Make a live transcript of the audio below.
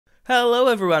Hello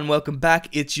everyone, welcome back.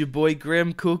 It's your boy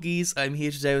thegrimcookies. I'm here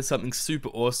today with something super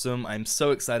awesome. I'm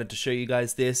so excited to show you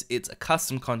guys this. It's a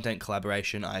custom content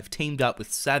collaboration. I've teamed up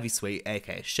with Savvy Sweet,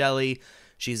 aka Shelly.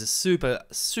 She's a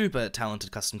super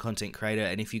talented custom content creator,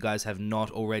 and if you guys have not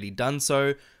already done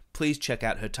so, please check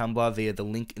out her Tumblr via the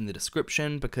link in the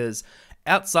description, because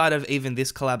outside of even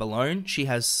this collab alone, she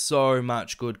has so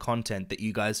much good content that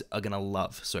you guys are gonna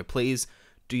love. So please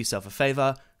do yourself a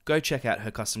favor, go check out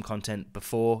her custom content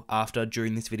before, after,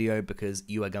 during this video, because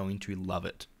you are going to love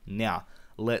it. Now,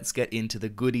 let's get into the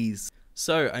goodies.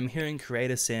 So, I'm here in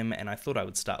Creator Sim, and I thought I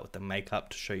would start with the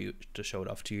makeup to show it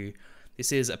off to you.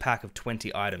 This is a pack of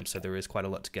 20 items, so there is quite a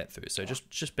lot to get through, so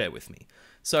just bear with me.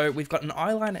 So, we've got an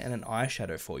eyeliner and an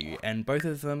eyeshadow for you, and both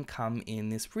of them come in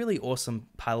this really awesome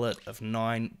palette of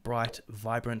 9 bright,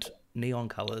 vibrant neon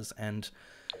colors, and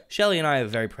Shelly and I are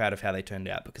very proud of how they turned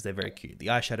out because they're very cute. The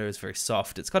eyeshadow is very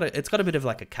soft. It's got a bit of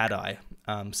like a cat eye,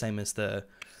 same as the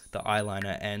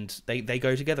eyeliner, and they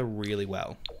go together really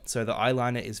well. So the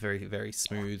eyeliner is very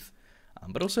smooth,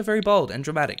 but also very bold and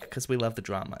dramatic because we love the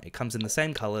drama. It comes in the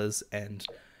same colors, and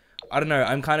I don't know,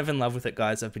 I'm kind of in love with it,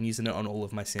 guys. I've been using it on all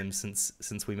of my Sims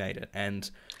since we made it, and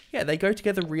yeah, they go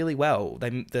together really well.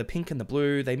 The pink and the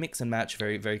blue, they mix and match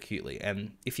very cutely,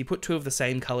 and if you put two of the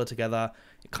same color together,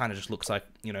 it kind of just looks like,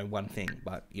 you know, one thing,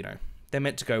 but, you know, they're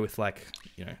meant to go with, like,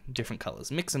 you know, different colors.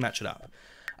 Mix and match it up.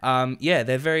 Yeah,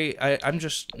 they're very, I'm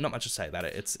just, not much to say about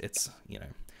it. It's, you know,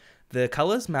 the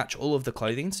colors match all of the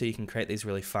clothing, so you can create these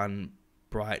really fun,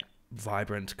 bright,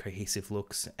 vibrant, cohesive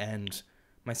looks, and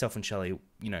myself and Shelly,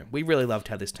 you know, we really loved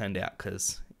how this turned out,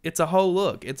 because it's a whole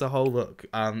look. It's a whole look.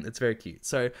 It's very cute.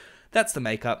 So that's the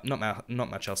makeup. Not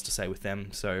much else to say with them,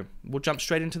 so we'll jump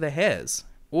straight into their hairs.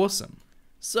 Awesome.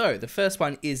 So, the first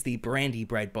one is the Brandy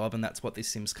Braid Bob, and that's what this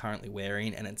Sim's currently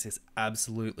wearing, and it's this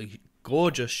absolutely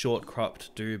gorgeous short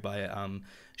cropped do by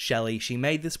Shelly. She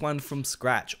made this one from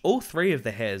scratch. All 3 of the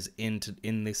hairs in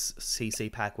this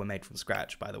CC pack were made from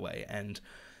scratch, by the way, and,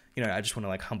 you know, I just want to,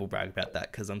 like, humble brag about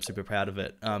that, because I'm super proud of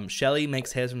it. Shelly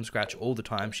makes hairs from scratch all the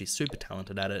time. She's super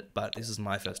talented at it, but this is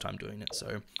my first time doing it,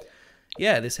 so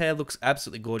yeah, this hair looks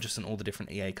absolutely gorgeous in all the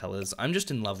different EA colors. I'm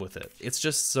just in love with it. It's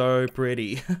just so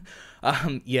pretty.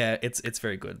 Yeah, it's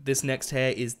very good. This next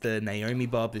hair is the Naomi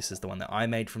Bob. This is the one that I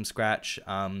made from scratch.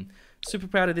 Super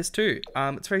proud of this too.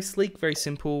 It's very sleek, very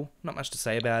simple. Not much to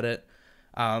say about it.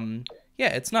 Yeah,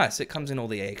 it's nice. It comes in all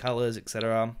the EA colors,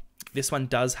 etc. This one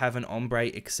does have an ombre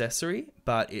accessory,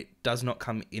 but it does not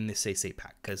come in this CC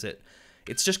pack because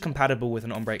it's just compatible with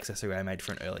an ombre accessory I made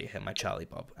for an earlier hair, my Charlie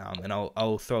Bob, and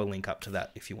I'll throw a link up to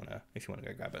that if you wanna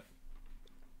go grab it.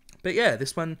 But yeah,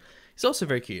 this one is also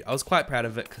very cute. I was quite proud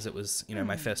of it because it was, you know,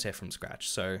 my first hair from scratch.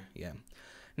 So yeah.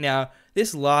 Now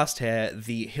this last hair,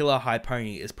 the Hilla High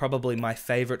Pony, is probably my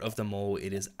favorite of them all.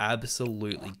 It is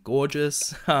absolutely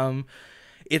gorgeous.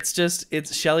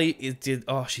 It's Shelly.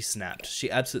 She snapped. She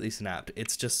absolutely snapped.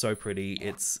 It's just so pretty.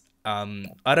 It's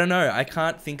I don't know. I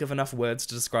can't think of enough words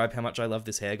to describe how much I love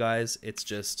this hair, guys. It's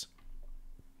just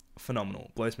phenomenal.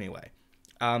 Blows me away.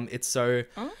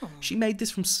 She made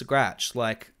this from scratch.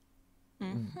 Like,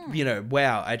 you know,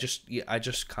 wow. I just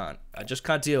can't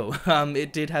deal.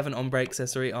 It did have an ombre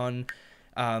accessory on,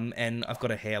 and I've got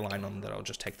a hairline on that. I'll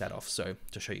just take that off so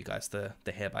to show you guys the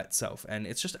hair by itself, and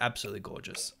it's just absolutely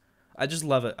gorgeous. I just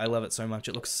love it. I love it so much.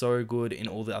 It looks so good in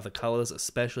all the other colors,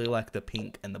 especially like the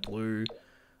pink and the blue.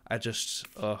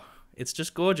 It's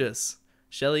just gorgeous.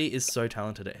 Shelly is so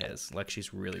talented at hairs. Like,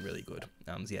 she's really good.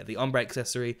 Yeah, the ombre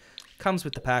accessory comes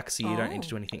with the pack, so you don't need to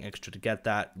do anything extra to get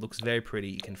that. Looks very pretty.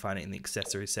 You can find it in the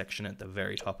accessories section at the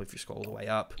very top if you scroll all the way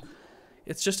up.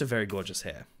 It's just a very gorgeous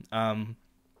hair.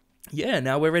 Yeah,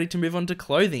 now we're ready to move on to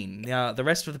clothing. Now, the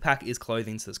rest of the pack is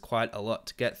clothing, so there's quite a lot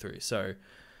to get through. So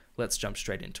let's jump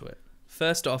straight into it.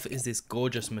 First off is this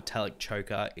gorgeous metallic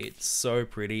choker. It's so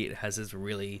pretty. It has this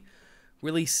really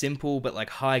simple but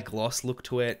like high gloss look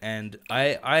to it, and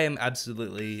I am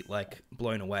absolutely like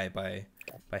blown away by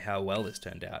how well this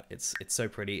turned out. It's so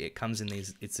pretty. It comes in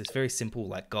it's this very simple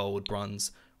like gold,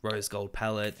 bronze, rose gold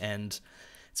palette, and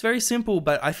it's very simple,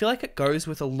 but I feel like it goes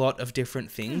with a lot of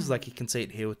different things. Like, you can see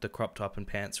it here with the crop top and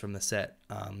pants from the set.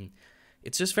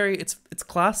 It's just it's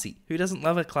classy. Who doesn't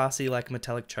love a classy like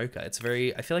metallic choker? I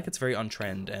feel like it's very on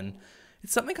trend, and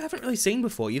it's something I haven't really seen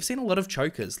before. You've seen a lot of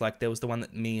chokers, like there was the one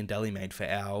that me and Deli made for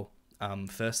our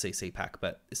first CC pack,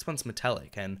 but this one's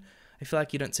metallic, and I feel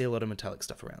like you don't see a lot of metallic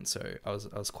stuff around, so I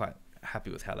was quite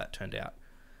happy with how that turned out.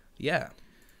 Yeah.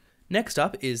 Next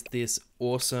up is this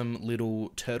awesome little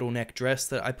turtleneck dress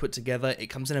that I put together. It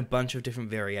comes in a bunch of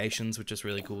different variations, which is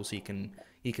really cool, so you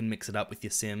can mix it up with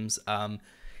your Sims.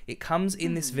 It comes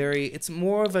in this very, it's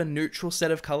more of a neutral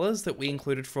set of colors that we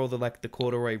included for all the like the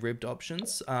corduroy ribbed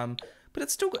options. But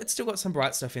it's still got some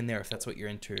bright stuff in there if that's what you're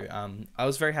into. I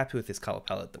was very happy with this color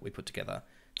palette that we put together.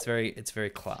 It's very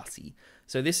classy.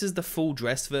 So this is the full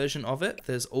dress version of it.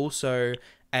 There's also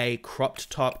a cropped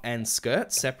top and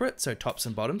skirt separate, so tops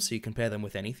and bottoms, so you can pair them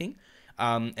with anything.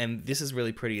 And this is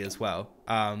really pretty as well.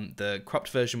 The cropped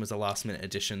version was a last minute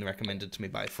addition recommended to me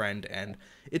by a friend, and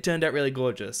it turned out really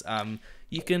gorgeous.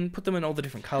 You can put them in all the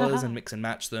different colors and mix and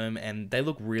match them, and they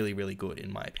look really, really good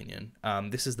in my opinion.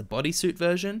 This is the bodysuit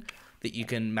version that you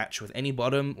can match with any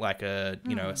bottom, like a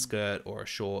skirt or a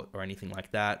short or anything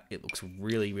like that. It looks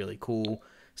really, really cool,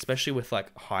 especially with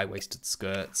like high-waisted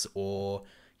skirts or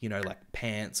like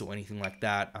pants or anything like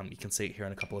that. You can see it here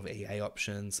in a couple of EA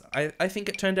options. I think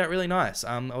it turned out really nice.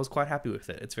 I was quite happy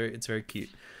with it. It's very cute.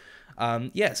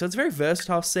 Yeah, so it's a very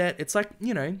versatile set. It's like,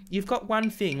 you've got one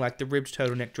thing like the ribbed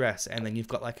turtleneck dress, and then you've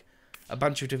got like a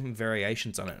bunch of different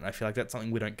variations on it. And I feel like that's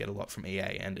something we don't get a lot from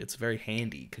EA, and it's very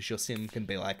handy because your sim can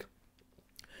be like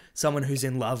someone who's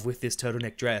in love with this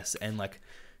turtleneck dress, and like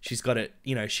she's got it,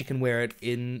 she can wear it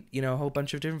in, a whole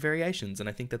bunch of different variations, and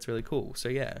I think that's really cool. So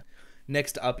yeah.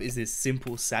 Next up is this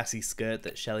simple sassy skirt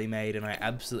that Shelly made, and I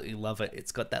absolutely love it.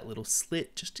 It's got that little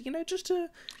slit just to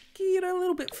a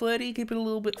little bit flirty, keep it a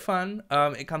little bit fun.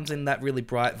 It comes in that really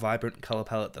bright, vibrant color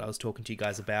palette that I was talking to you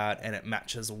guys about, and it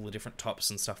matches all the different tops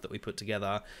and stuff that we put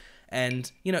together.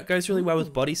 And, it goes really well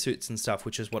with bodysuits and stuff,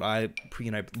 which is what I,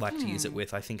 like to use it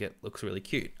with. I think it looks really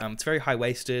cute. It's very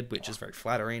high-waisted, which is very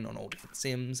flattering on all different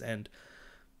sims. And,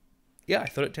 yeah, I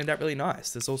thought it turned out really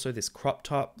nice. There's also this crop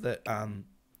top that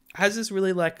has this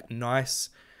really, like, nice...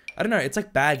 I don't know, it's,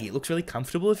 like, baggy. It looks really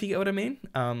comfortable, if you get what I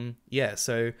mean. Yeah,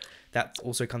 so that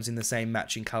also comes in the same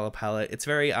matching color palette. It's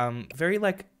very,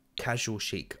 like, casual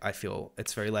chic, I feel.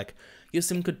 It's very, like... Your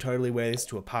sim could totally wear this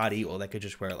to a party, or they could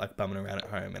just wear it like bumming around at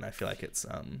home, and I feel like it's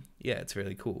yeah, it's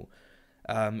really cool.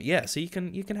 Yeah, so you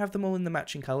can have them all in the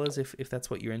matching colors if that's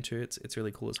what you're into. It's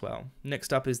really cool as well.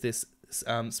 Next up is this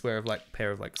pair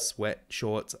of like sweat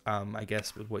shorts, I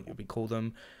guess would what you would call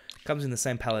them. Comes in the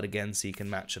same palette again, so you can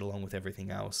match it along with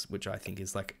everything else, which I think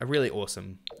is like a really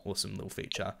awesome little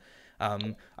feature.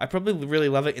 I probably really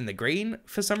love it in the green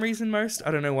for some reason most.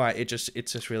 I don't know why.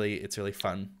 It's really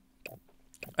fun.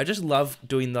 I just love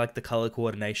doing like the color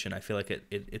coordination. I feel like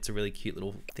it's a really cute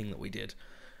little thing that we did.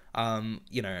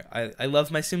 I love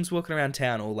my Sims walking around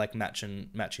town all like matching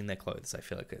their clothes. I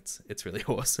feel like it's really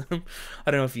awesome.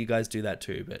 I don't know if you guys do that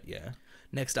too, but yeah.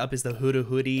 Next up is the Huda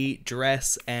hoodie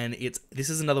dress, and this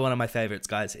is another one of my favorites,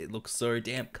 guys. It looks so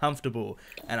damn comfortable,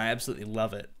 and I absolutely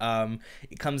love it.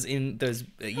 It comes in those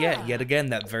yet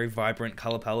again that very vibrant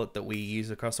color palette that we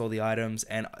use across all the items,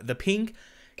 and the pink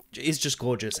is just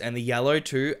gorgeous, and the yellow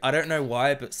too. I don't know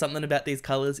why, but something about these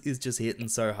colors is just hitting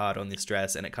so hard on this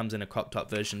dress, and it comes in a crop top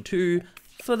version too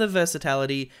for the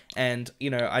versatility, and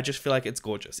I just feel like it's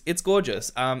gorgeous. It's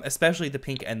gorgeous, especially the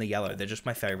pink and the yellow. They're just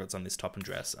my favorites on this top and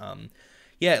dress.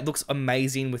 Yeah, it looks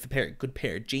amazing with a good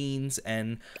pair of jeans,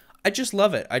 and I just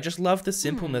love it. I just love the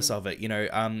simpleness of it.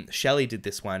 Shelly did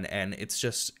this one, and it's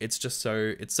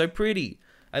so pretty.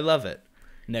 I love it.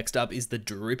 Next up is the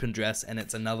drooping dress, and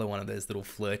it's another one of those little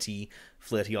flirty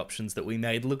options that we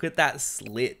made. Look at that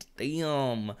slit.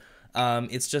 Damn.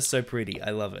 It's just so pretty.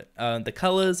 I love it. The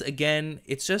colors, again,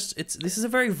 this is a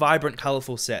very vibrant,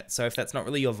 colorful set. So if that's not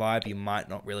really your vibe, you might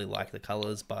not really like the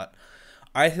colors, but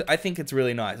I think it's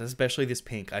really nice, especially this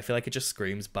pink. I feel like it just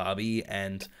screams Barbie,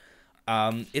 and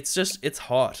it's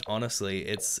hot, honestly.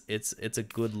 It's a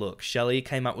good look. Shelly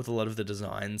came up with a lot of the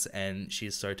designs, and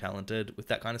she's so talented with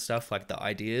that kind of stuff, like the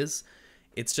ideas.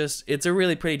 It's a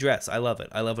really pretty dress. I love it.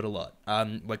 I love it a lot.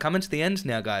 We're coming to the end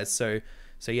now, guys, so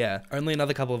yeah, only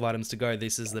another couple of items to go.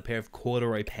 This is the pair of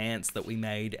corduroy pants that we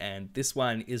made, and this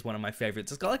one is one of my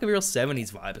favorites. It's got like a real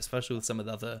 70s vibe, especially with some of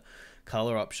the other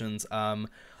color options.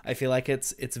 I feel like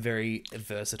it's very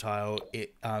versatile.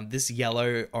 This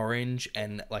yellow, orange,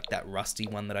 and like that rusty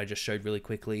one that I just showed really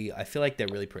quickly, I feel like they're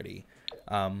really pretty.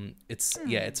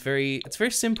 It's very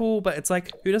simple, but it's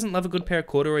like, who doesn't love a good pair of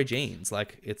corduroy jeans?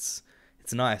 Like it's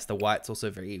nice. The white's also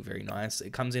very, very nice.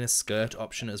 It comes in a skirt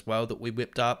option as well that we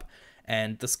whipped up,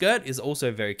 and the skirt is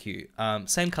also very cute.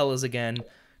 Same colors again,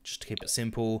 just to keep it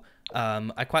simple.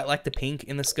 I quite like the pink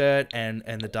in the skirt, and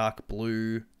the dark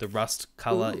blue. The rust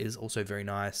color is also very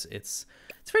nice. It's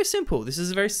very simple. This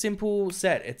is a very simple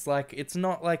set. It's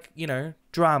not like,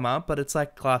 drama, but it's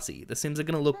like classy. The Sims are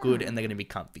going to look good, and they're going to be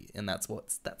comfy, and that's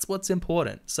what's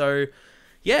important. So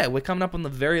yeah, we're coming up on the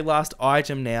very last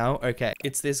item now. Okay,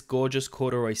 it's this gorgeous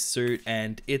corduroy suit,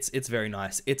 and it's very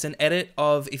nice. It's an edit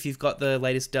of, if you've got the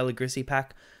latest Della Grissi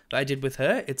pack, that I did with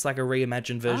her. It's like a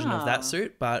reimagined version of that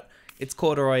suit, but it's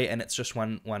corduroy and it's just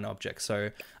one object.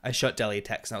 So I shot Deli a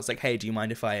text and I was like, hey, do you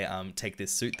mind if I take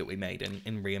this suit that we made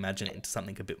and reimagine it into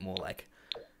something a bit more like,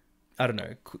 I don't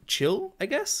know, chill, I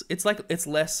guess? It's like, it's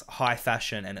less high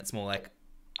fashion and it's more like,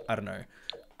 I don't know.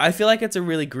 I feel like it's a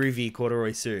really groovy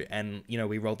corduroy suit, and, you know,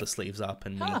 we rolled the sleeves up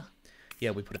and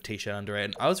we put a t-shirt under it.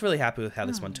 And I was really happy with how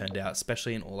this one turned out,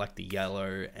 especially in all like the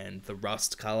yellow and the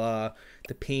rust color,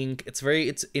 the pink.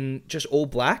 It's in just all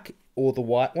black, or the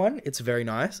white one. It's very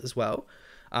nice as well.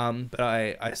 But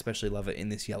I especially love it in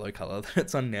this yellow color that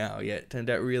it's on now. Yeah, it turned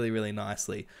out really, really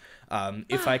nicely.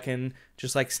 If I can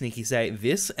just like sneaky say,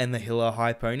 this and the Hilla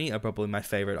High Pony are probably my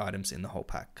favorite items in the whole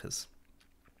pack, because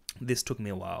this took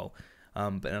me a while.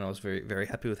 But I was very, very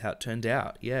happy with how it turned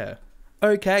out. Yeah.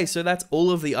 Okay, so that's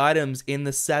all of the items in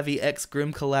the Savvy X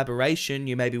Grim collaboration.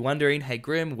 You may be wondering, hey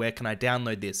Grim, where can I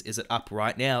download this? Is it up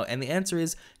right now? And the answer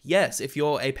is yes. If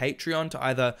you're a Patreon to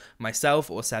either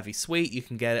myself or Savvy Sweet, you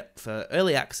can get it for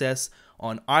early access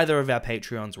on either of our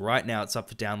Patreons right now. It's up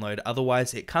for download.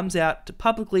 Otherwise, it comes out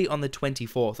publicly on the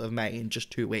 24th of May in just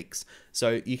 2 weeks.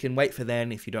 So you can wait for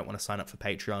then if you don't want to sign up for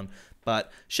Patreon.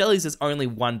 But Shelly's is only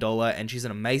 $1, and she's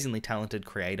an amazingly talented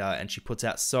creator, and she puts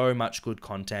out so much good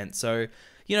content. So,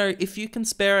 you know, if you can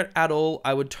spare it at all,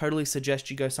 I would totally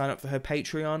suggest you go sign up for her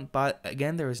Patreon. But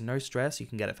again, there is no stress. You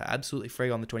can get it for absolutely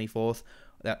free on the 24th.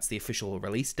 That's the official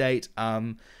release date.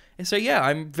 And so yeah,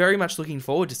 I'm very much looking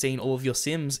forward to seeing all of your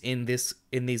Sims in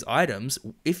these items.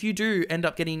 If you do end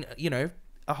up getting, you know,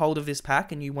 a hold of this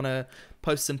pack and you want to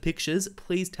post some pictures,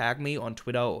 please tag me on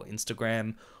Twitter or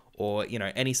Instagram, or, you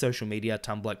know, any social media,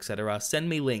 Tumblr, etc. Send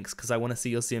me links, because I want to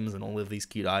see your Sims and all of these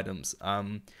cute items.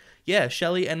 Yeah,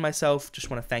 Shelly and myself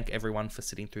just want to thank everyone for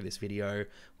sitting through this video.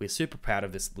 We're super proud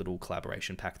of this little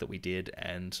collaboration pack that we did,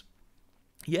 and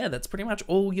yeah, that's pretty much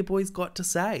all your boys got to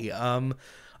say.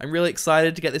 I'm really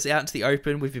excited to get this out into the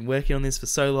open. We've been working on this for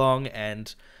so long,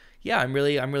 and yeah, I'm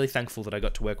really thankful that I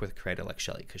got to work with a creator like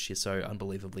Shelly, because she's so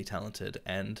unbelievably talented,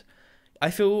 and I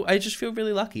just feel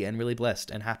really lucky and really blessed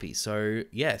and happy. So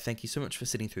yeah, thank you so much for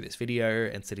sitting through this video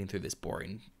and sitting through this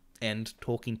boring and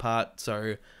talking part.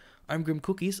 So I'm Grim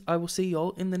Cookies. I will see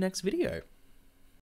y'all in the next video.